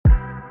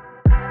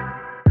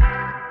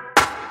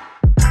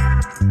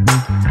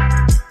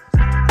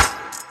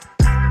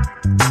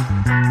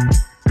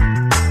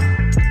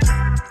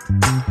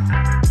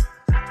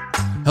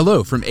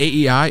Hello from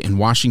AEI in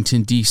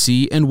Washington,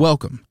 D.C., and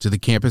welcome to the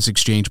Campus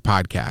Exchange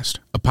Podcast,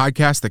 a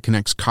podcast that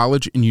connects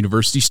college and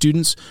university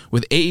students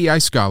with AEI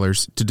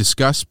scholars to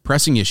discuss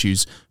pressing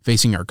issues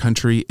facing our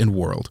country and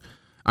world.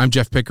 I'm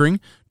Jeff Pickering,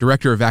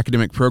 Director of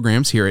Academic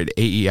Programs here at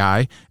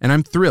AEI, and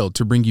I'm thrilled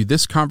to bring you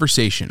this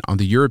conversation on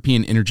the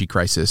European energy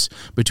crisis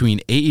between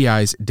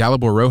AEI's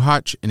Dalibor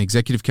Rohac and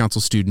Executive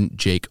Council student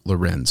Jake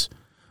Lorenz.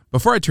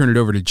 Before I turn it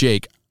over to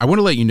Jake, I want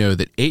to let you know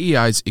that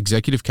AEI's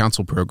Executive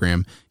Council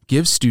program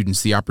gives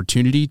students the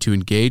opportunity to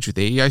engage with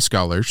AEI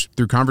scholars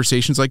through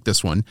conversations like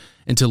this one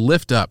and to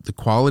lift up the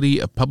quality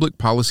of public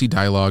policy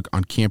dialogue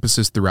on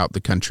campuses throughout the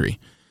country.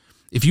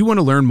 If you want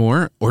to learn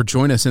more or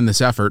join us in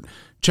this effort,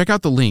 check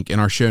out the link in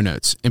our show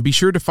notes and be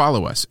sure to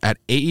follow us at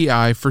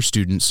AEI for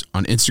Students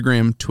on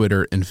Instagram,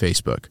 Twitter, and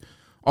Facebook.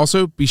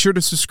 Also, be sure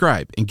to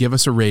subscribe and give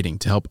us a rating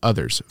to help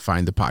others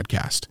find the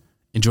podcast.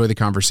 Enjoy the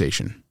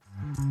conversation.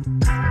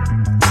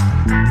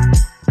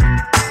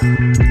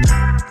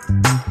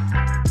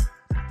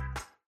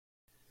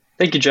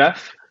 Thank you,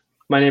 Jeff.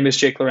 My name is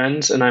Jake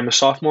Lorenz, and I'm a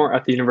sophomore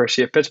at the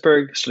University of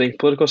Pittsburgh studying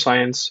political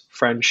science,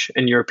 French,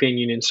 and European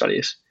Union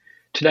studies.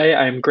 Today,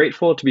 I am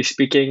grateful to be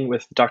speaking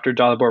with Dr.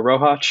 Dalibor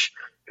Rohac,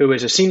 who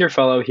is a senior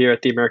fellow here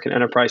at the American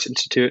Enterprise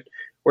Institute,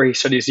 where he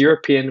studies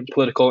European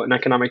political and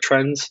economic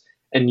trends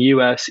and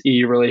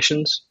U.S.-EU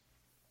relations.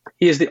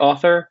 He is the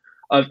author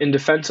of In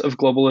Defense of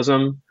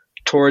Globalism,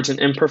 Towards an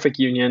Imperfect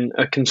Union,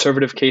 a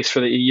Conservative Case for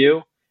the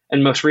EU,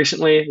 and most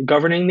recently,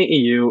 Governing the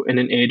EU in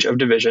an Age of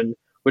Division,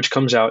 which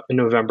comes out in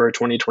November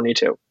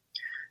 2022.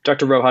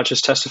 Dr. Rohac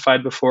has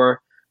testified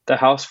before the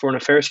House Foreign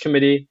Affairs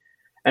Committee,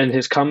 and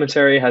his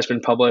commentary has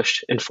been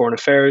published in Foreign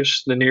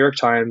Affairs, the New York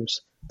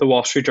Times, the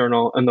Wall Street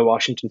Journal, and the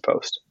Washington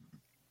Post.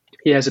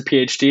 He has a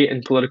PhD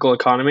in political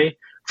economy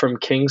from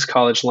King's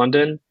College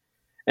London,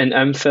 an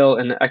MPhil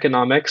in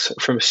economics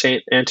from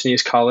St.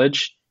 Antony's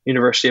College,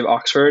 University of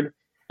Oxford,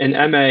 an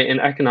MA in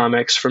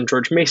economics from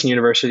George Mason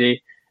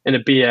University, and a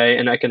BA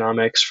in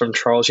economics from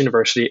Charles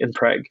University in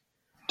Prague.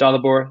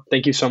 Dalibor,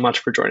 thank you so much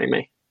for joining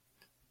me.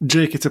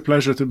 Jake, it's a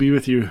pleasure to be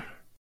with you.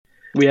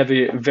 We have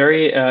a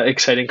very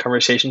exciting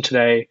conversation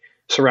today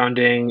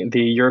surrounding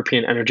the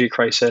European energy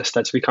crisis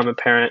that's become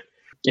apparent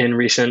in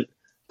recent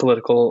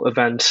political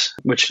events,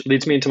 which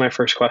leads me into my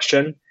first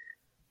question.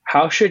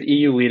 How should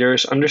EU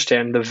leaders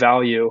understand the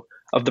value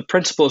of the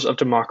principles of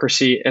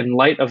democracy in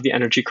light of the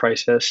energy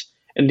crisis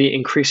and the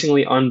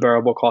increasingly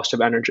unbearable cost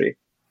of energy?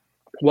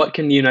 What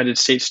can the United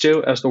States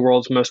do as the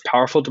world's most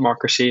powerful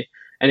democracy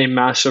and a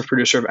massive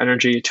producer of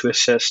energy to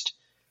assist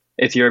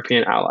its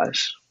European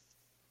allies?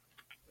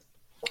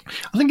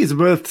 I think it's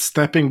worth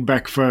stepping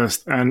back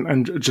first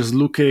and just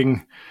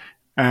looking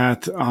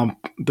at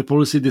the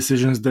policy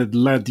decisions that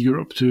led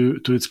Europe to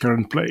its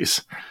current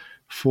place.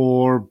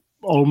 For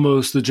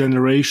almost a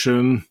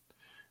generation,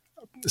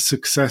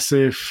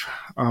 successive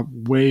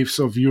waves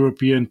of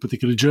European,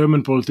 particularly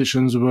German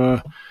politicians,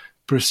 were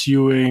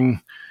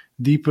pursuing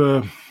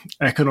deeper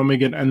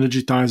economic and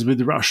energy ties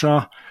with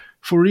Russia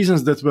for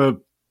reasons that were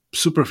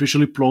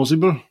superficially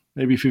plausible,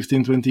 maybe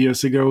 15, 20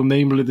 years ago,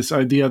 namely this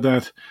idea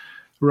that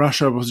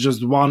Russia was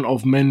just one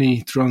of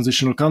many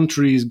transitional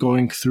countries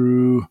going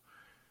through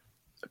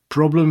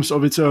problems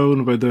of its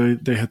own, whether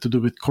they had to do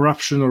with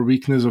corruption or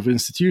weakness of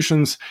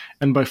institutions,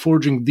 and by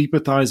forging deeper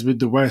ties with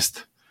the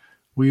West,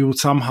 we would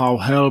somehow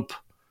help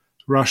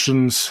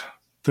Russians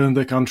turn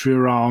their country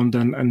around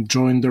and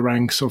join the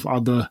ranks of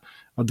other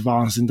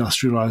advanced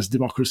industrialized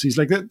democracies.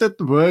 Like that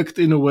worked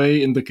in a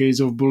way in the case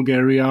of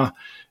Bulgaria,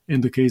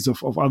 in the case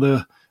of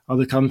other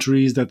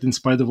countries that, in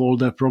spite of all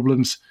their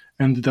problems,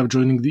 ended up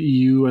joining the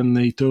EU and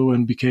NATO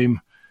and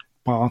became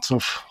parts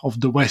of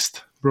the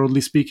West,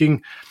 broadly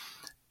speaking.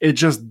 It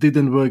just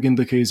didn't work in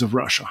the case of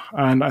Russia.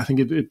 And I think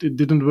it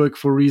didn't work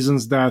for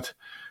reasons that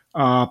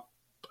the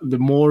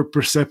more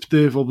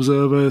perceptive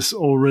observers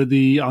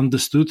already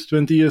understood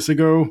 20 years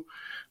ago.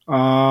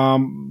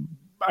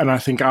 And I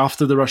think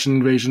after the Russian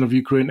invasion of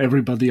Ukraine,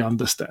 everybody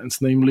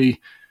understands. Namely,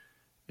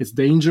 it's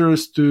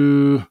dangerous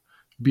to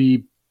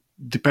be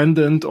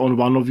dependent on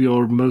one of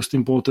your most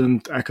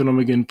important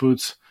economic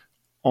inputs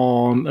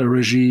on a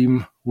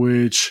regime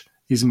which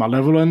is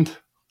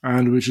malevolent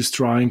and which is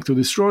trying to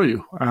destroy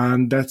you.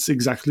 And that's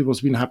exactly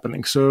what's been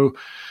happening. So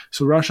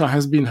Russia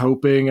has been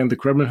hoping, and the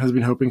Kremlin has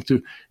been hoping,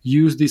 to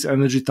use these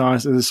energy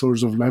ties as a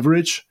source of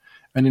leverage.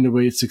 And in a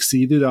way, it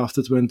succeeded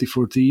after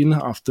 2014,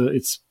 after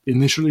its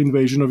initial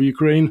invasion of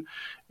Ukraine,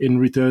 in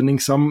returning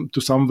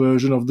to some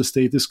version of the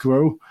status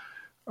quo,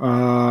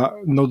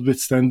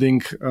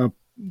 notwithstanding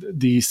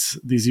these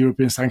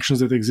European sanctions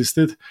that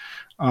existed.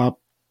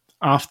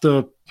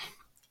 After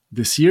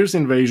this year's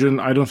invasion,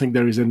 I don't think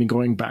there is any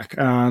going back.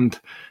 And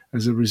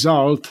as a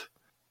result,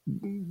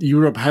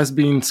 Europe has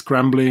been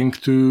scrambling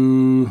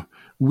to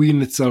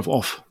wean itself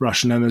off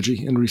Russian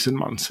energy in recent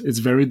months. It's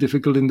very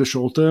difficult in the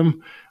short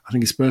term. I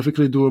think it's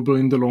perfectly doable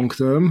in the long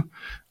term.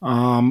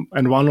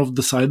 And one of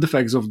the side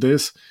effects of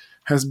this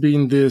has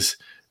been this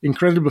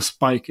incredible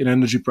spike in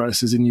energy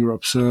prices in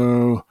Europe.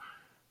 So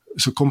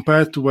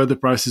compared to where the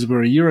prices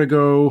were a year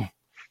ago,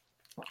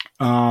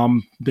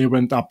 They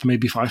went up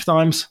maybe 5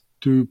 times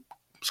to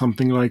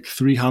something like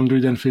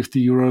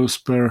 350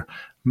 euros per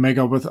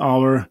megawatt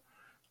hour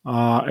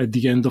at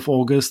the end of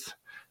August.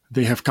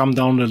 They have come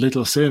down a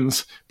little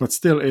since, but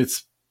still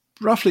it's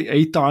roughly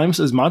 8 times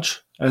as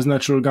much as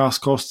natural gas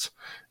costs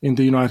in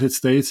the United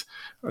States.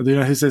 The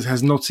United States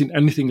has not seen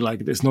anything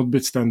like this,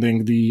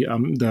 notwithstanding the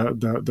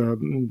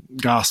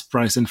gas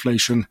price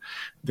inflation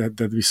that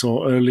we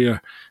saw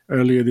earlier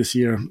this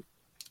year.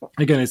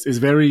 Again, it's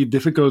very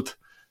difficult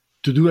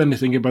to do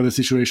anything about the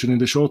situation in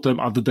the short term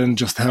other than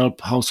just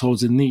help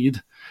households in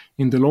need.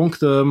 In the long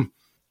term,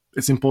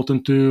 it's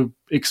important to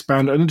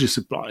expand energy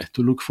supply,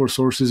 to look for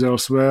sources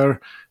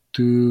elsewhere,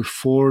 to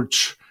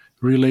forge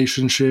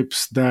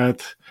relationships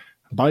that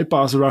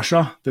bypass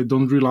Russia, that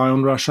don't rely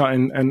on Russia.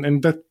 And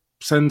in that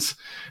sense,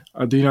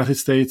 the United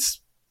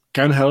States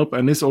can help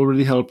and is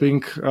already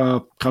helping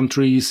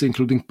countries,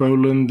 including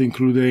Poland,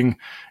 including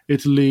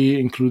Italy,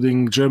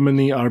 including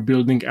Germany, are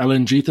building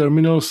LNG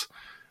terminals,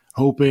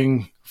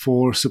 hoping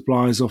for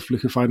supplies of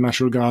liquefied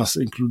natural gas,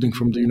 including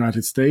from the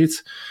United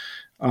States.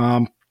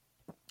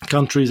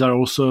 Countries are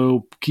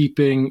also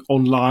keeping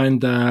online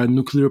the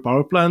nuclear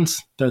power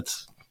plants that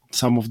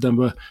some of them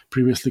were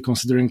previously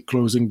considering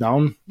closing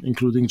down,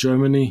 including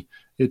Germany,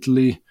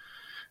 Italy,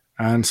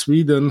 and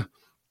Sweden.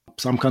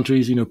 Some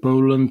countries,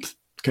 Poland,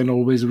 can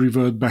always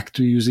revert back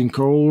to using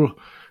coal.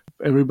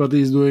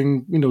 Everybody is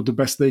doing, the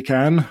best they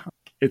can.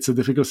 It's a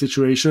difficult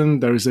situation.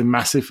 There is a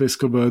massive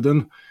fiscal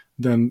burden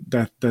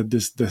that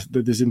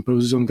this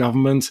imposes on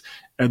governments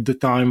at the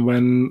time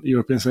when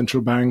European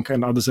Central Bank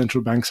and other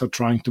central banks are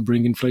trying to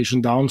bring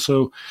inflation down.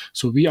 So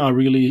we are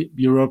really,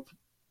 Europe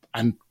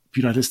and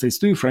United States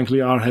too,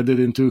 frankly, are headed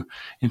into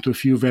a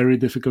few very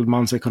difficult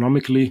months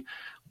economically,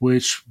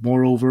 which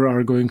moreover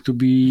are going to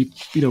be,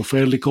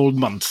 fairly cold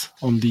months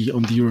on the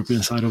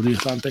European side of the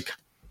Atlantic.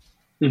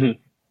 Mm-hmm.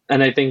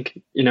 And I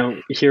think,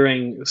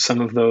 hearing some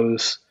of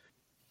those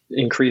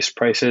increased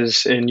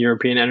prices in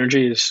European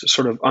energy is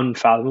sort of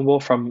unfathomable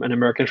from an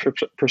American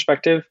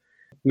perspective.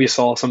 We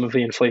saw some of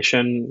the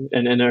inflation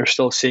and are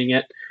still seeing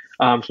it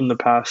from the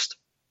past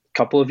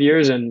couple of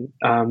years, and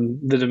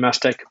the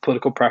domestic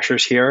political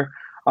pressures here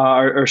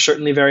are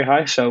certainly very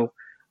high. So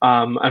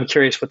I'm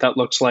curious what that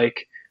looks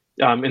like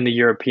in the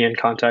European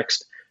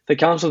context. The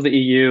Council of the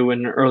EU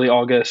in early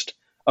August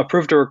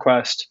approved a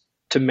request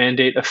to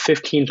mandate a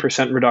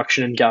 15%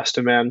 reduction in gas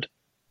demand.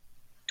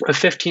 A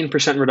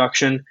 15%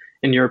 reduction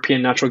in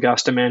European natural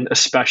gas demand,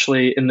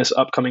 especially in this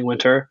upcoming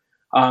winter,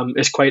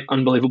 is quite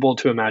unbelievable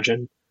to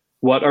imagine.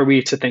 What are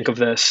we to think of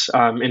this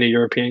in a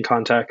European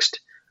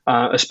context,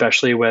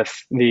 especially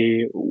with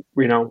the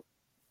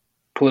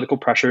political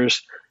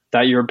pressures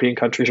that European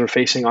countries are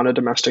facing on a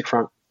domestic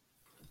front?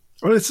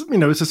 Well, it's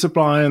a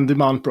supply and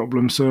demand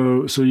problem.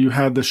 So you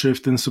had the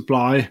shift in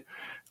supply,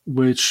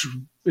 which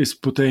is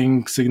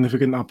putting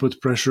significant upward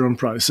pressure on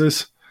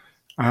prices,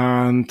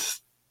 and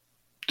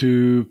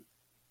to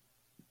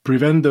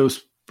prevent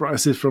those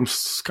prices from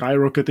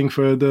skyrocketing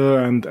further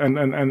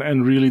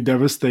and really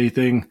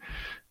devastating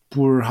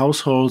poor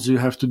households, you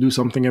have to do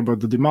something about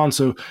the demand.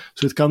 So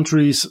with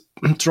countries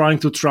trying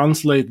to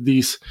translate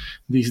these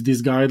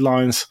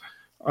guidelines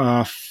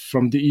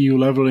from the EU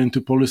level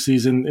into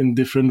policies in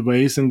different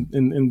ways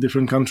in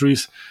different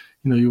countries,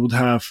 you would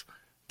have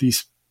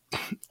these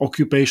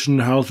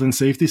occupational health and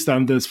safety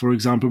standards, for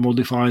example,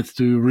 modified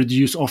to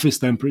reduce office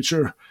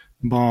temperature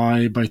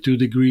by 2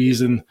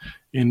 degrees in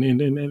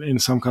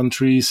some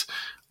countries.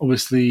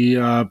 Obviously,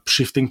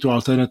 shifting to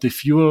alternative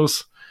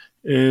fuels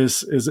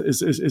is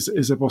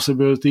a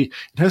possibility.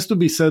 It has to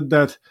be said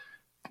that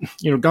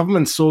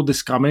governments saw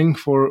this coming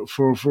for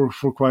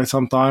quite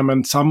some time,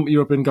 and some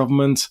European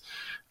governments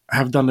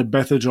have done a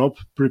better job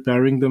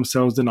preparing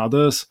themselves than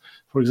others.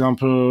 For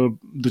example,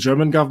 the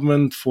German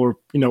government, for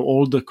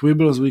all the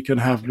quibbles we can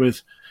have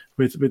with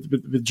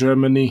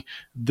Germany,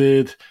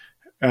 did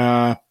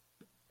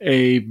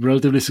a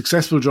relatively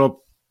successful job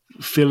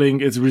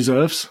filling its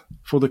reserves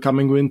for the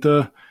coming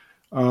winter,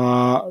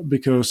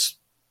 because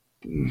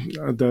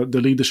the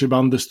leadership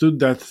understood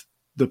that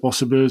the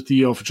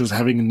possibility of just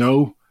having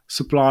no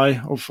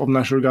supply of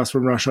natural gas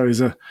from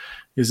Russia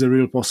is a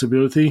real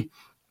possibility.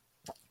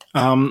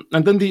 And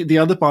then the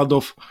other part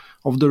of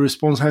the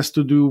response has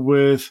to do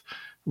with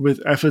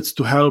efforts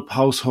to help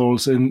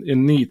households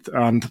in need.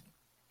 And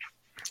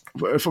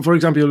for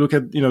example, you look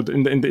at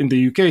in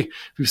the UK,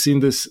 we've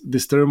seen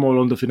this turmoil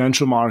on the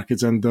financial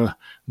markets and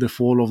the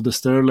fall of the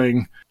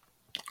sterling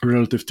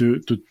relative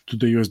to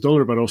the US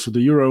dollar, but also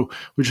the euro,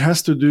 which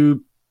has to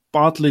do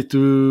partly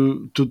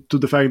to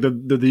the fact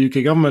that the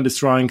UK government is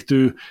trying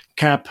to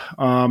cap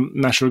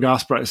natural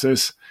gas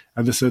prices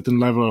at a certain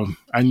level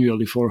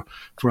annually for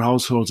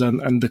households,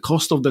 and the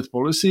cost of that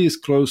policy is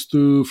close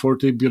to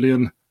 £40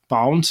 billion,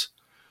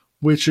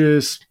 which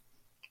is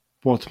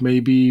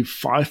maybe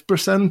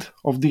 5%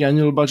 of the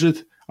annual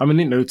budget. I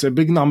mean, it's a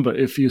big number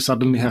if you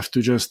suddenly have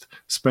to just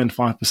spend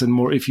 5%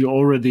 more if you're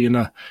already in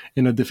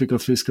a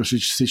difficult fiscal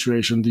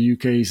situation. The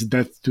UK's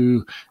debt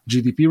to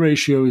GDP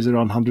ratio is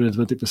around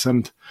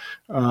 120%.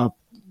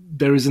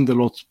 There isn't a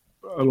lot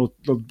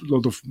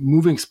lot of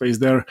moving space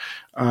there.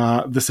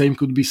 The same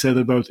could be said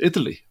about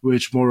Italy,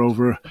 which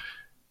moreover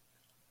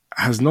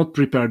has not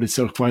prepared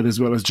itself quite as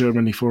well as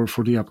Germany for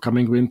the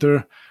upcoming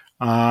winter,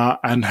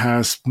 and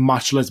has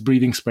much less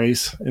breathing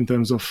space in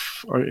terms of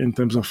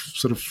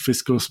sort of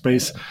fiscal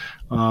space,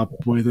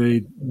 with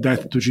a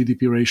debt to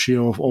GDP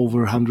ratio of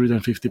over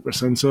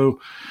 150%. So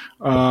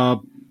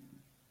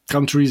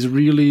countries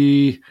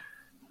really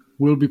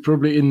will be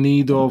probably in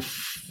need of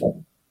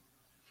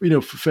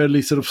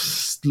fairly sort of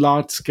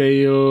large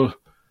scale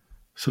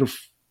sort of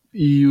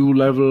EU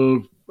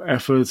level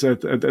efforts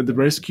at the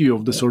rescue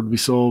of the sort we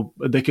saw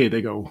a decade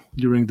ago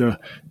during the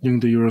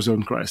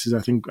Eurozone crisis. I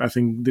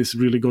think this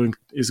really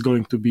is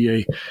going to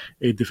be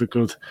a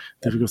difficult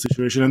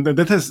situation, and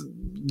that has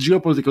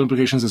geopolitical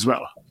implications as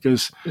well.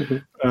 Because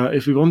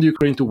if we want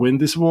Ukraine to win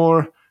this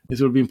war, it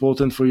will be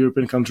important for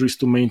European countries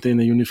to maintain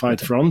a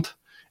unified front.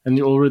 And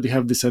you already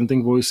have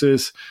dissenting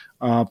voices.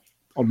 On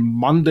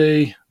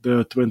Monday,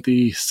 the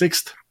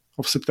 26th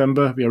of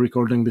September, we are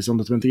recording this on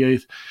the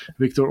 28th,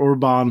 Viktor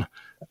Orban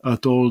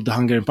told the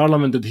Hungarian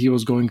parliament that he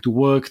was going to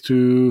work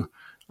to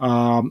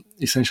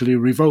essentially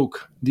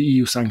revoke the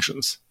EU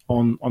sanctions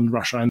on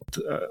Russia. And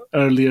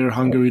earlier,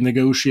 Hungary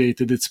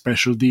negotiated its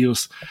special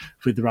deals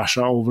with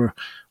Russia over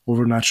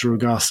natural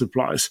gas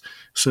supplies.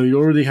 So you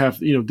already have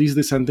these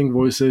dissenting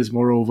voices.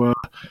 Moreover,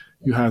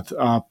 you had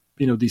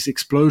these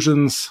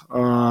explosions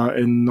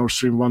in Nord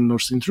Stream 1,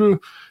 Nord Stream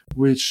 2,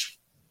 which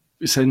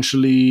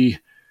essentially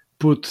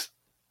put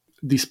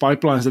these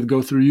pipelines that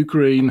go through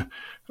Ukraine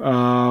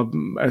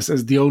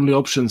as the only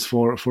options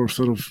for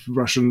sort of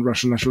Russian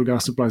natural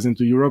gas supplies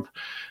into Europe.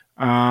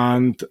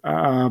 And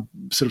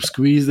sort of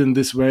squeezed in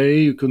this way,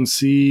 you can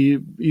see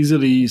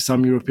easily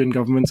some European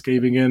governments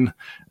caving in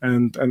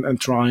and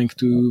trying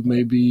to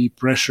maybe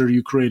pressure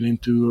Ukraine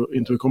into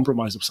a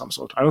compromise of some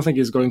sort. I don't think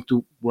it's going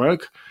to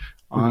work.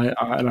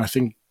 And I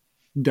think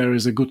there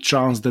is a good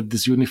chance that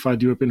this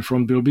unified European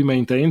front will be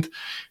maintained,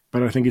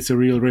 but I think it's a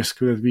real risk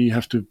that we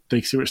have to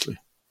take seriously.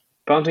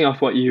 Bouncing off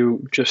what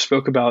you just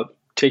spoke about,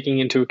 taking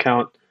into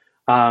account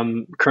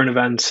current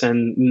events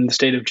and the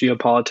state of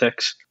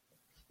geopolitics,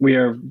 we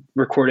are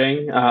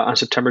recording on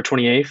September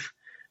 28th,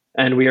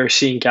 and we are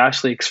seeing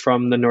gas leaks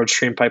from the Nord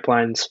Stream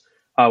pipelines,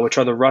 which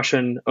are the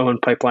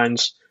Russian-owned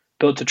pipelines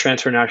built to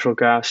transfer natural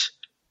gas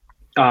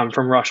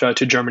from Russia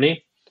to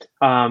Germany.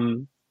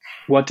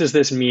 What does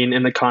this mean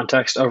in the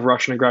context of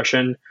Russian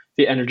aggression,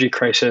 the energy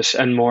crisis,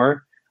 and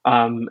more?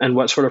 And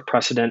what sort of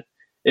precedent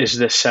is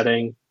this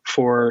setting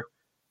for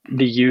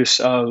the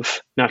use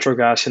of natural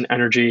gas and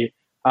energy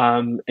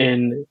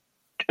in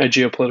a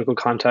geopolitical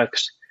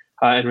context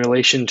in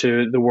relation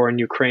to the war in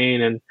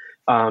Ukraine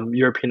and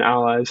European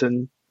allies,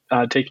 and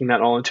taking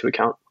that all into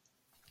account?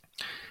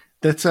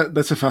 That's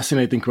a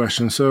fascinating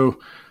question. So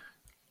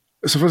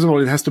first of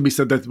all, it has to be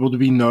said that what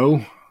we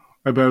know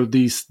about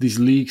these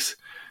leaks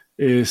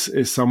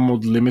is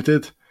somewhat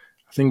limited.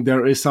 I think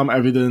there is some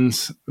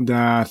evidence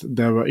that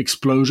there were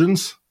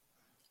explosions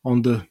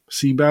on the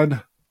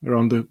seabed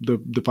around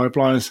the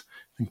pipelines.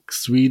 I think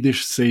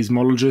Swedish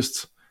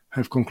seismologists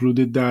have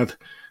concluded that.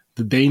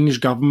 The Danish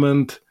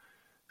government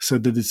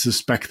said that it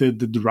suspected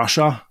that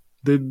Russia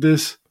did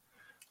this.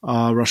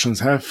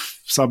 Russians have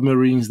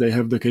submarines. They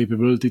have the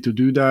capability to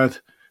do that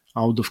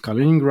out of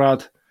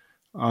Kaliningrad.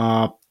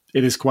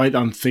 It is quite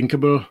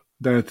unthinkable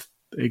that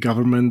a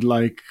government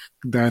like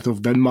that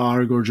of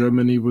Denmark or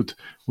Germany would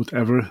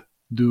ever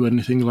do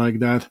anything like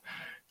that.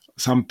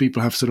 Some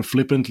people have sort of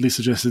flippantly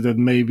suggested that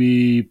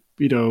maybe,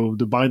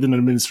 the Biden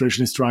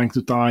administration is trying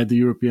to tie the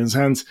Europeans'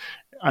 hands.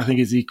 I think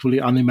it's equally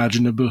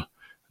unimaginable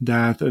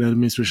that an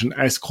administration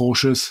as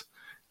cautious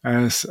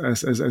as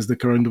the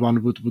current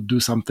one would do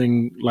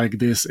something like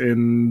this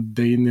in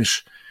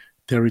Danish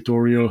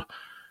territorial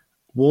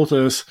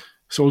waters.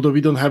 So although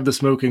we don't have the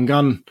smoking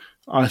gun,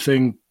 I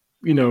think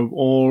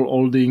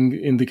all the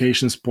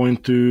indications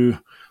point to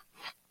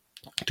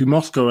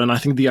Moscow, and I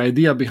think the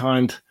idea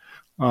behind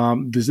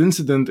this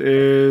incident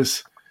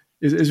is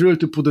really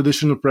to put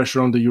additional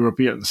pressure on the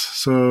Europeans.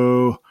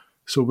 So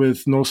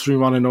with Nord Stream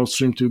 1 and Nord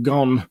Stream 2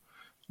 gone,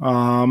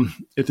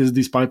 it is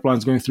these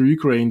pipelines going through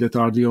Ukraine that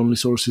are the only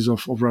sources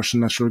of Russian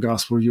natural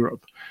gas for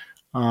Europe.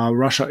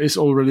 Russia is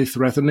already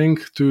threatening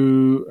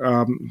to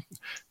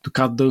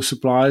cut those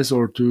supplies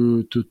or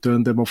to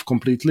turn them off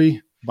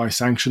completely by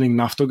sanctioning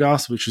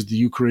Naftogaz, which is the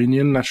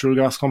Ukrainian natural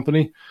gas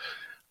company,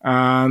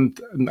 and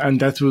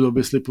that would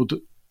obviously put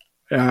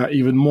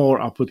even more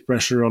upward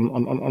pressure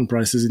on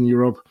prices in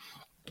Europe,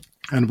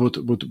 and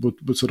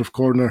would sort of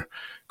corner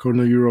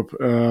Europe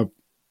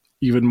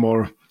even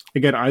more.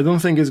 Again, I don't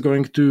think it's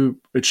going to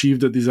achieve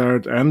the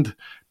desired end,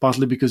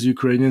 partly because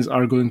Ukrainians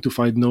are going to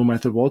fight no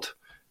matter what,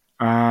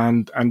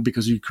 and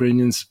because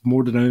Ukrainians,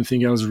 more than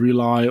anything else,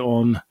 rely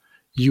on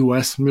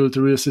US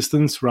military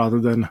assistance rather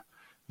than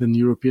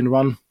European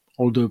one.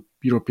 Although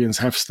Europeans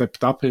have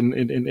stepped up in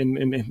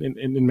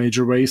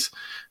major ways,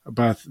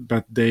 but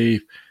they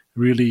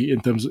really,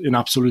 in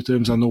absolute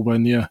terms, are nowhere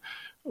near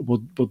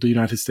what the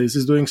United States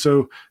is doing.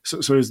 So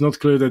it's not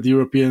clear that the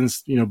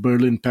Europeans,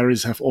 Berlin,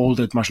 Paris, have all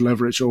that much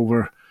leverage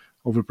over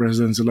over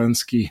President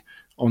Zelensky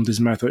on this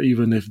matter,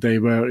 even if they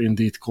were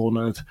indeed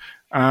cornered.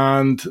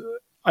 And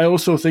I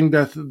also think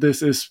that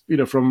this is,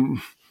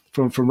 from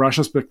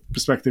Russia's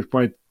perspective,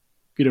 quite,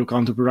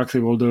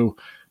 counterproductive, although,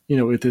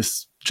 it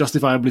is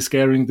justifiably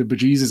scaring the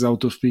bejesus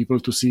out of people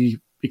to see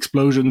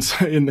explosions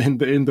in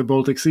the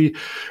Baltic Sea.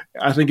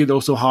 I think it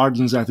also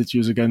hardens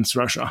attitudes against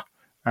Russia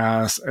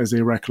as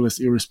a reckless,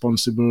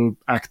 irresponsible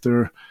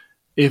actor,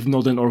 if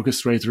not an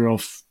orchestrator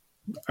of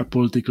a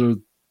political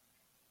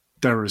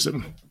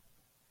terrorism.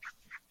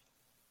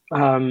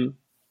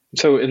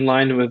 So in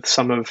line with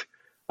some of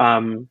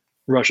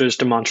Russia's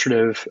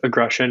demonstrative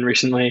aggression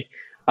recently,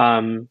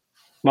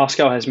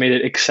 Moscow has made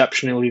it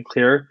exceptionally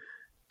clear,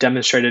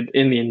 demonstrated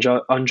in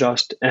the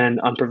unjust and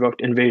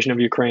unprovoked invasion of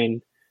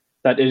Ukraine,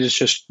 that it is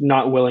just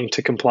not willing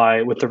to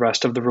comply with the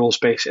rest of the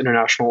rules-based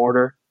international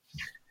order.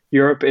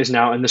 Europe is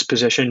now in this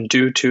position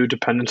due to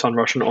dependence on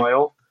Russian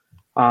oil.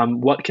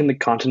 What can the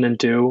continent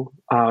do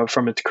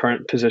from its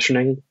current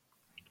positioning,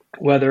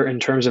 whether in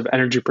terms of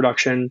energy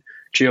production,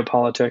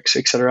 geopolitics,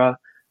 etc.?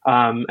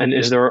 And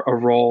is there a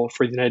role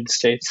for the United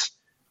States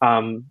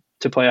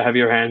to play a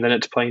heavier hand than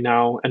it's playing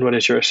now? And what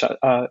is your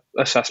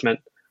assessment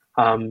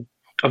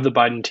of the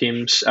Biden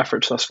team's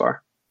efforts thus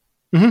far?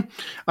 Mm-hmm.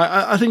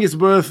 I think it's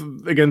worth,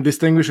 again,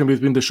 distinguishing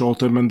between the short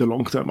term and the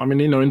long term. I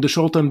mean, in the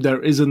short term, there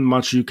isn't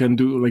much you can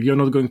do. Like, you're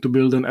not going to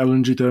build an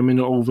LNG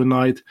terminal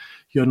overnight.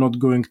 You're not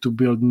going to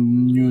build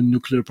new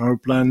nuclear power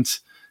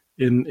plants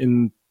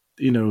in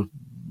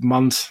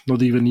months,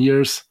 not even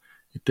years.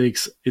 It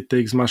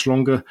takes much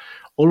longer.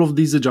 All of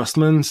these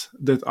adjustments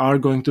that are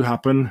going to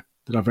happen,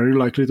 that are very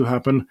likely to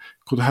happen,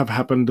 could have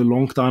happened a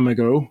long time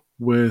ago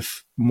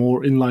with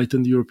more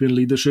enlightened European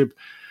leadership.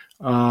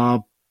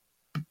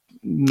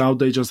 Now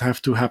they just have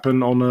to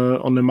happen on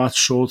a much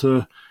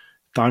shorter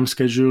time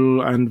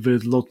schedule and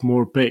with a lot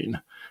more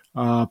pain.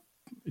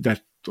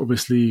 That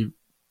obviously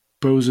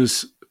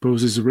poses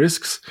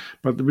risks,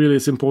 but really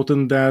it's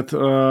important that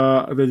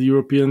the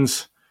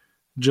Europeans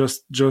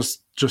just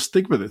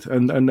stick with it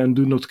and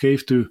do not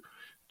cave to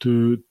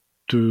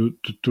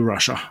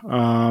Russia.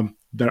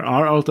 There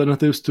are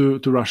alternatives to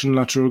Russian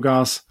natural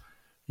gas,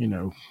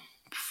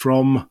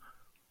 from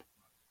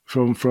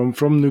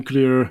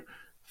nuclear,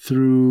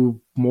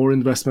 through more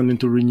investment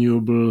into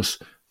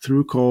renewables,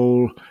 through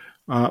coal.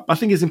 I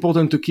think it's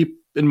important to keep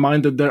in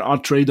mind that there are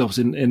trade-offs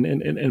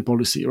in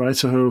policy, right?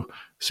 So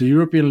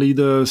European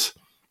leaders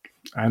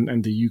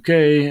and the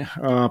UK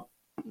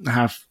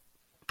have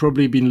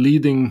probably been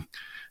leading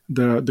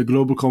the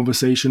global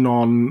conversation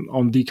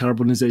on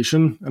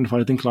decarbonization and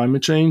fighting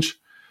climate change.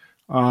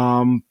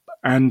 And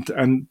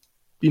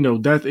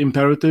that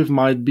imperative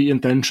might be in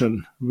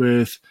tension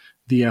with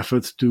the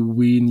effort to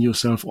wean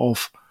yourself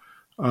off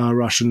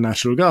Russian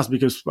natural gas,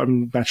 because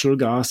natural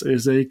gas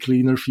is a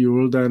cleaner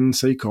fuel than,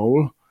 say,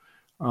 coal,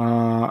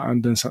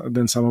 and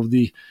then some of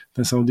the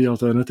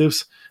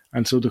alternatives.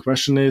 And so the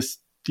question is,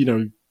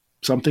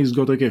 something's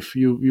got to give.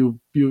 You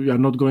are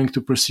not going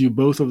to pursue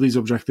both of these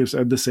objectives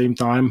at the same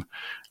time.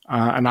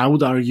 And I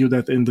would argue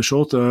that in the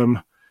short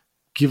term,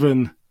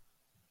 given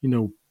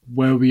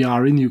where we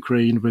are in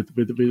Ukraine with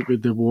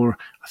the war,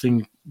 I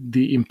think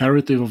the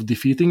imperative of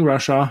defeating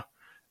Russia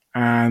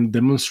and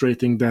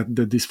demonstrating that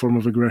this form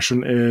of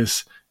aggression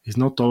is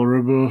not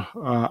tolerable,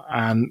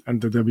 and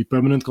that there'll be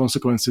permanent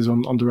consequences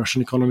on the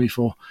Russian economy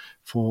for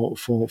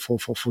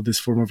this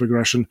form of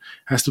aggression,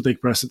 has to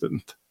take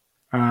precedent.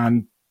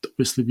 And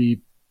obviously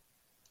we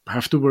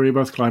have to worry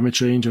about climate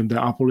change, and there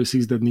are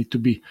policies that need to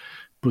be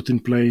put in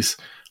place.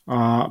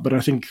 But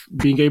I think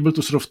being able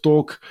to sort of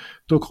talk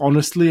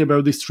honestly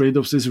about these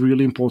trade-offs is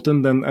really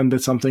important, and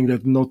that's something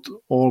that not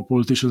all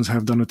politicians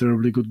have done a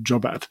terribly good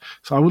job at.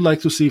 So I would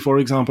like to see, for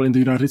example, in the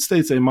United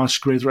States, a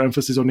much greater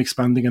emphasis on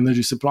expanding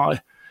energy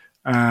supply,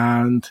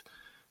 and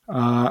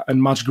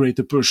much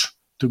greater push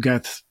to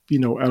get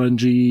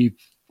LNG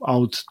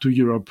out to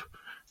Europe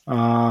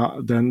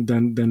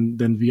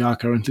than we are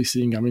currently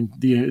seeing. I mean,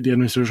 the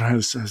administration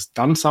has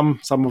done some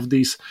of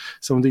these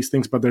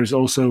things, but there is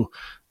also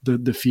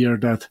the fear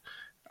that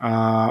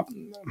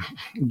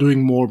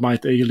doing more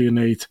might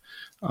alienate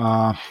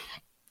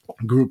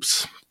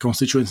groups,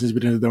 constituencies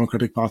within the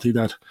Democratic Party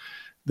that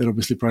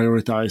obviously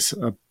prioritize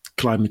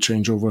climate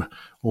change over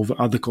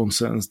other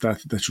concerns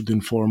that should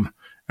inform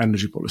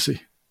energy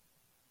policy.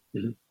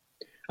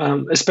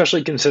 Mm-hmm.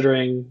 Especially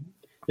considering,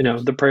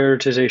 the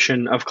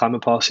prioritization of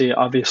climate policy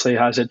obviously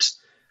has its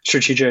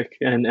strategic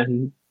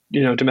and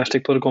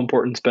domestic political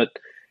importance, but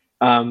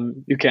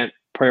you can't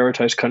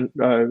prioritize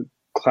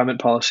climate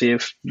policy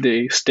if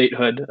the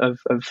statehood of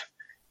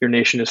your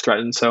nation is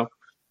threatened. So,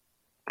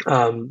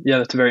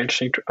 that's a very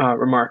interesting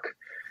remark.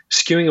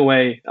 Skewing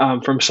away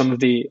from some of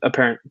the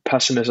apparent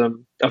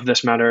pessimism of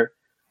this matter,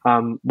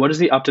 what is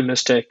the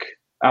optimistic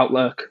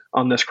outlook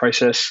on this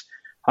crisis?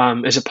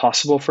 Is it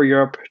possible for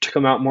Europe to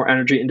come out more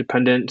energy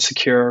independent,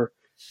 secure,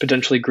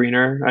 potentially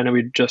greener? I know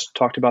we just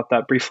talked about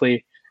that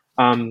briefly.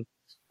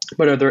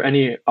 But are there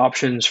any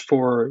options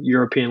for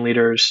European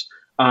leaders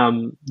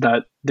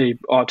that they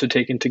ought to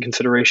take into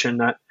consideration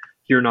that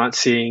you're not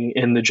seeing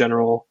in the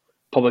general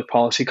public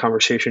policy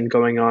conversation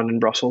going on in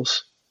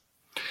Brussels?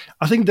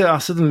 I think there are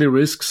certainly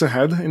risks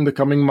ahead in the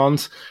coming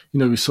months.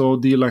 We saw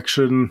the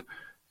election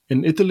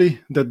in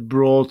Italy that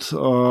brought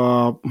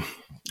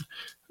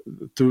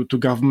to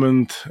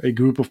government a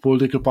group of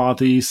political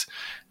parties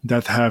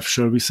that have,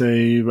 shall we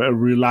say, a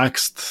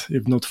relaxed,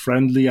 if not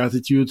friendly,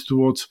 attitude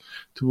towards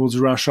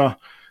Russia.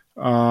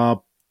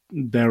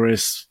 There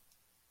is,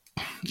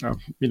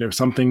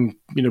 something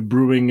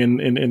brewing in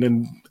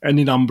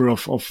any number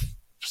of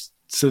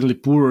certainly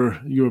poorer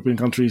European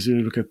countries.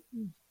 You look at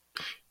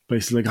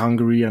places like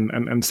Hungary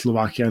and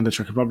Slovakia and the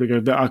Czech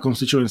Republic. There are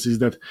constituencies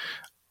that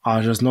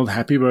are just not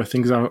happy where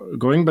things are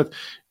going. But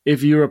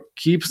if Europe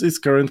keeps its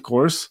current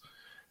course,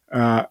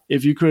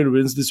 if Ukraine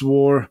wins this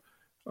war,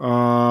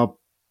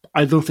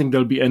 I don't think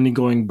there'll be any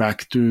going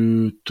back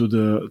to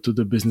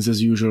the business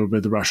as usual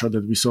with Russia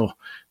that we saw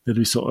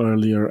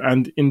earlier.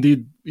 And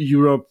indeed,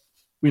 Europe,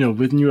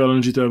 with new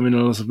LNG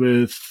terminals,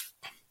 with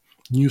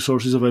new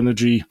sources of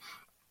energy,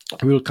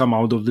 will come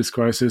out of this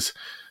crisis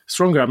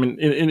stronger. I mean,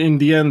 in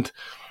the end,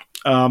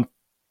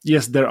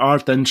 yes, there are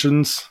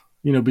tensions,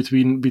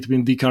 between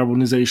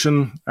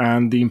decarbonization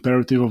and the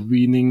imperative of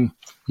weaning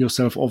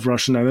yourself off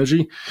Russian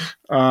energy.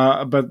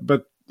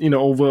 But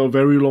over a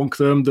very long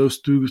term, those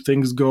two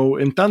things go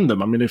in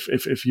tandem. I mean,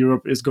 if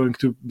Europe is going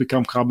to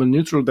become carbon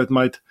neutral, that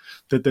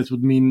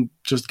would mean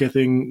just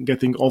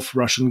getting off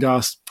Russian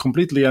gas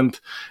completely. And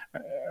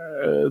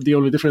the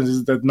only difference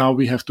is that now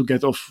we have to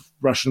get off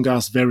Russian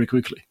gas very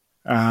quickly.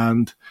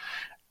 And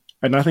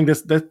I think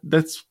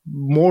that's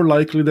more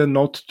likely than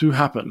not to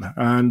happen.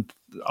 And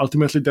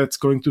ultimately, that's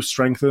going to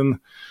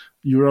strengthen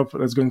Europe.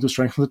 That's going to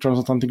strengthen the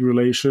transatlantic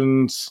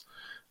relations.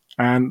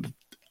 And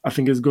I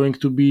think it's going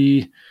to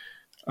be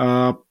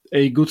a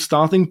good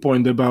starting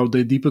point about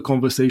a deeper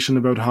conversation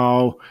about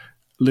how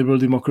liberal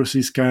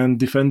democracies can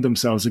defend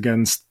themselves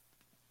against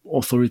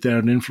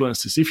authoritarian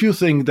influences. If you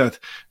think that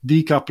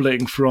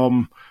decoupling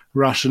from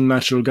Russian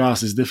natural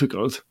gas is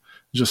difficult,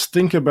 just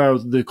think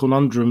about the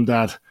conundrum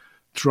that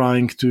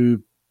trying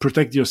to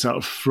protect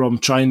yourself from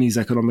Chinese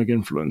economic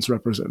influence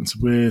represents.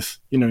 With,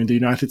 in the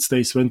United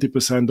States,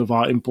 20% of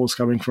our imports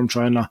coming from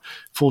China,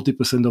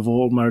 40% of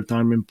all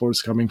maritime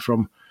imports coming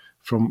from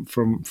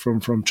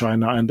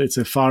China, and it's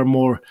a far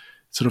more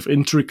sort of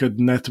intricate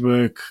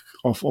network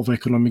of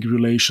economic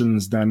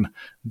relations than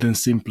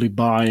simply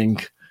buying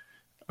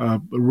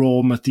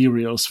raw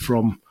materials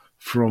from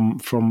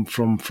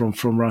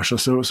Russia.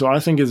 So I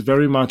think it's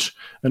very much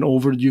an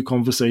overdue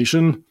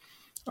conversation.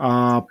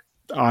 I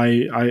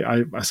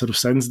sort of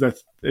sense that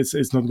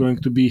it's not going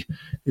to be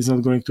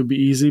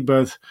easy,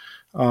 but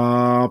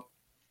I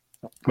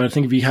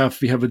think we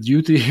have a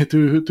duty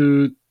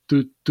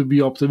to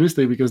be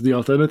optimistic, because the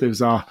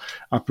alternatives are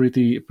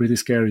pretty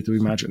scary to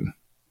imagine.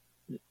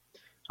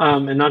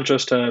 And not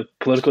just a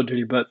political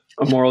duty, but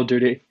a moral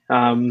duty,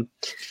 and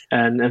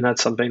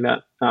that's something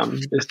that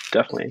is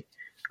definitely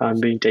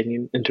being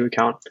taken into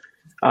account.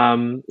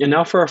 And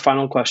now for our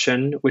final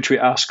question, which we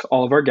ask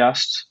all of our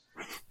guests.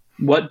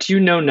 What do you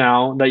know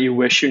now that you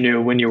wish you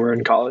knew when you were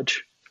in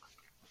college?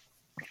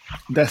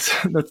 That's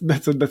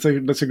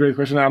a great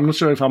question. I'm not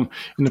sure if I'm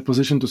in a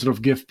position to sort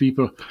of give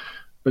people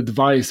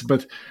advice,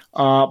 but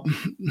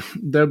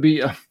there'll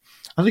be, I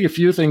think, a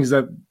few things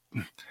that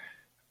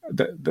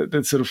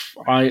sort of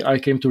I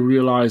came to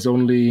realize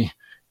only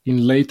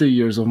in later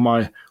years of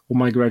my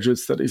graduate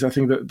studies. I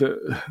think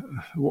that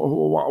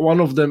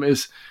one of them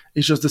is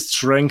just the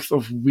strength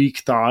of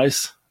weak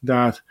ties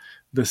that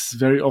this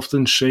very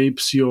often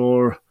shapes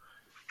your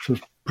sort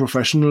of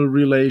professional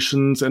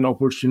relations and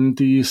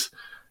opportunities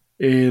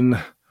in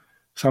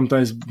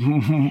sometimes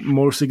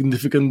more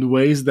significant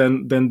ways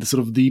than the sort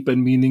of deep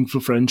and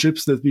meaningful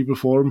friendships that people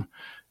form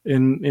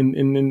in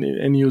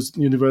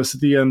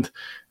university. And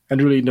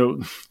really,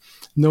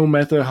 no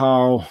matter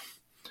how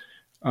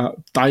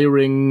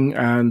tiring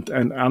and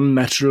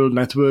unnatural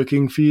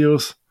networking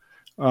feels,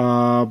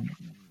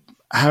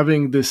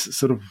 having this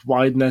sort of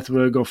wide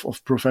network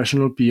of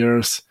professional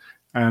peers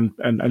and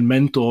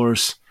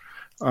mentors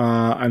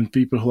and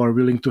people who are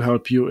willing to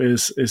help you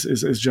is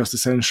just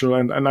essential.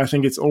 And I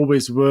think it's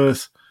always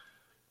worth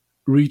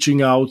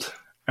reaching out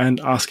and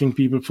asking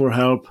people for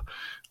help.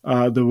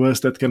 The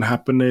worst that can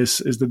happen is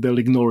that they'll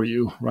ignore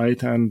you,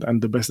 right?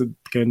 And the best that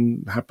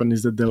can happen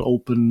is that they'll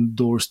open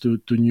doors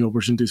to new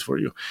opportunities for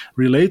you.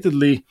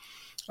 Relatedly,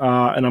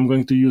 and I'm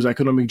going to use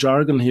economic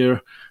jargon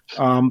here,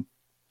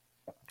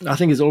 I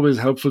think it's always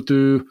helpful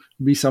to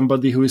be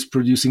somebody who is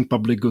producing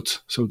public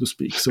goods, so to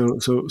speak. So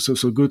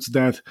goods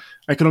that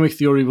economic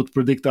theory would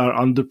predict are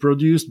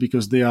underproduced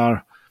because they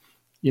are,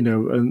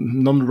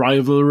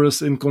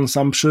 non-rivalrous in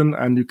consumption,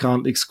 and you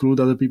can't exclude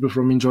other people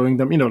from enjoying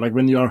them. Like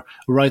when you are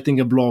writing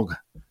a blog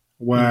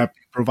where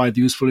you provide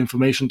useful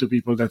information to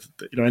people that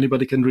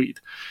anybody can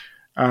read.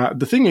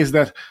 The thing is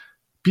that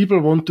people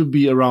want to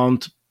be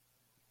around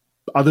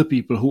other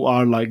people who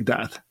are like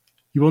that.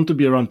 You want to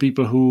be around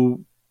people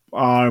who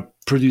are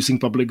producing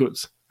public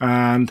goods,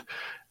 and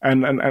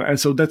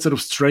so that sort of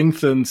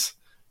strengthens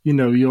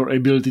your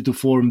ability to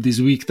form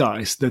these weak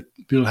ties that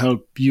will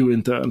help you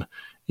in turn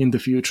in the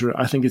future.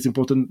 I think it's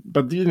important,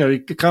 but you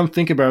can't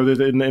think about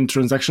it in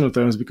transactional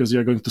terms because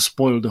you're going to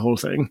spoil the whole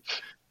thing.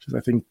 So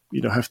I think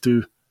have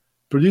to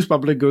produce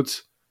public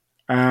goods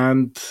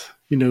and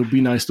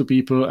be nice to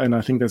people, and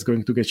I think that's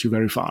going to get you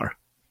very far.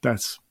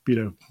 That's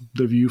the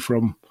view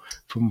from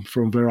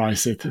where I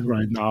sit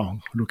right now,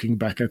 looking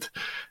back at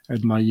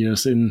my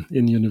years in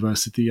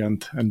university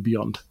and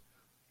beyond.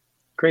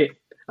 Great.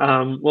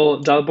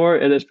 Well,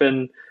 Dalibor, it has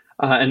been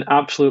an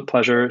absolute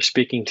pleasure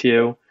speaking to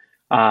you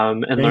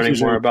and learning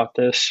more about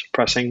this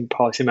pressing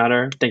policy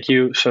matter. Thank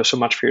you so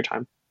much for your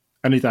time.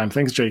 Anytime.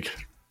 Thanks, Jake.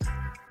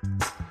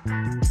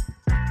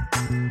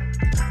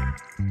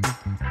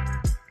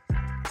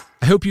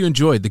 I hope you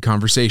enjoyed the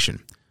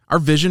conversation. Our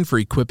vision for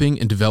equipping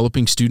and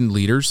developing student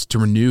leaders to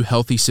renew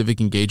healthy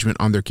civic engagement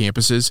on their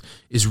campuses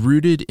is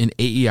rooted in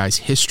AEI's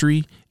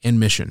history and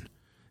mission.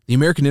 The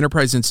American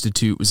Enterprise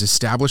Institute was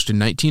established in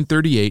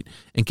 1938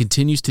 and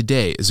continues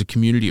today as a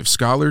community of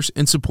scholars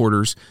and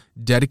supporters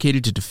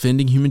dedicated to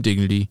defending human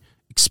dignity,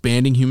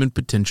 expanding human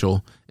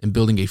potential, and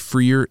building a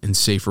freer and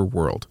safer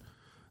world.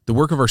 The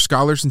work of our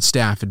scholars and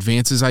staff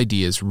advances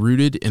ideas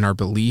rooted in our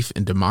belief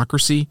in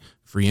democracy,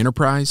 free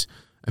enterprise,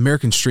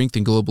 American strength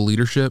and global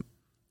leadership,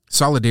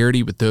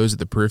 solidarity with those at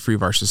the periphery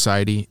of our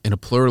society, and a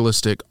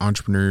pluralistic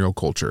entrepreneurial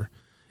culture.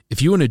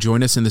 If you want to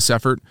join us in this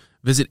effort,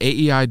 visit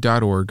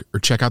aei.org or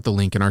check out the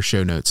link in our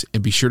show notes,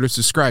 and be sure to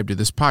subscribe to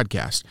this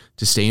podcast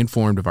to stay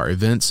informed of our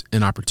events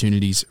and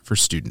opportunities for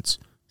students.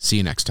 See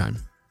you next time.